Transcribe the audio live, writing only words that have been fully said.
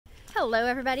Hello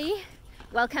everybody,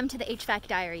 welcome to the HVAC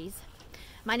Diaries.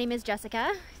 My name is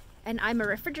Jessica and I'm a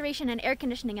refrigeration and air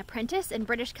conditioning apprentice in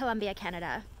British Columbia,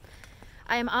 Canada.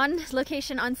 I am on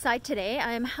location on site today.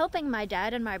 I am helping my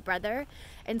dad and my brother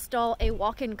install a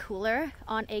walk-in cooler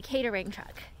on a catering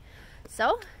truck.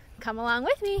 So come along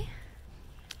with me.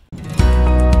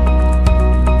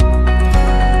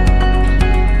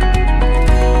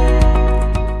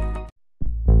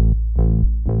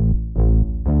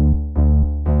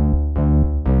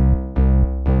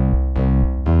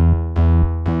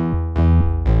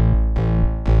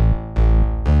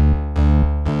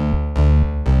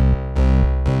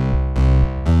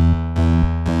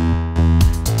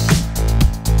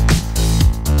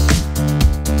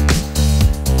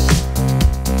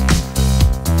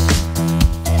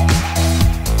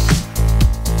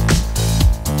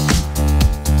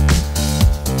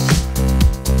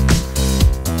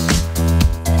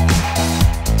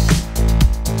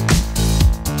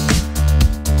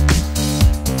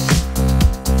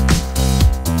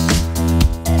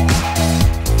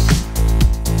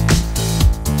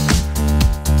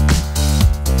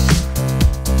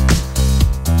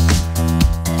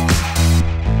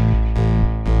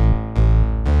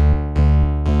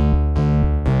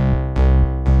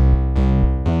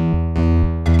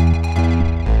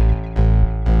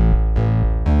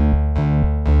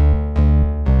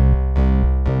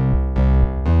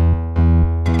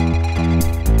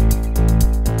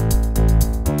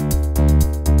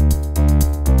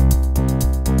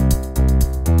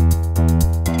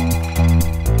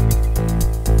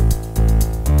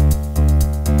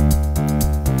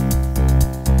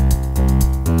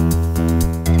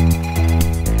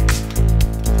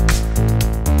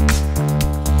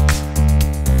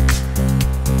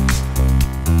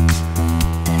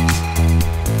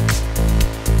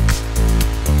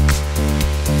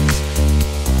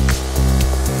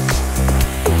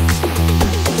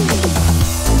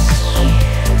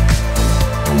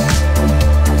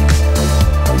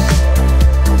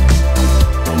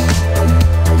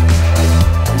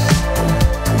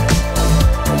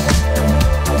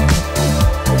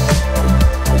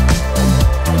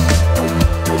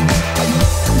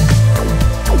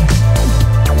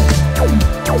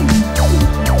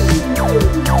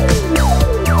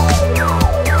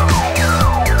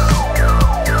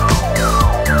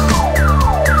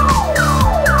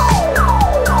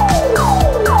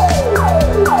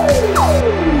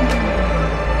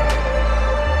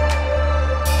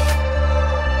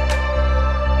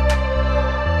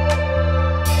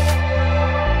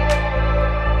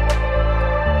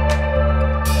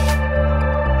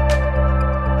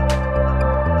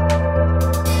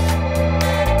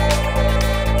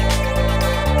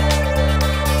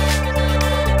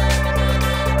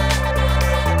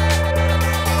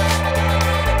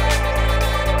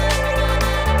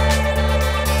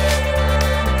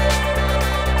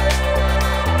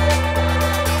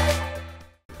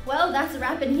 That's a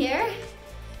wrap in here.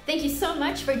 Thank you so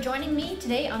much for joining me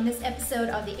today on this episode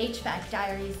of the HVAC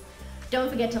Diaries. Don't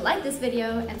forget to like this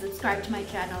video and subscribe to my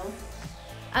channel.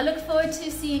 I look forward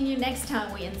to seeing you next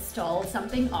time we install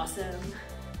something awesome.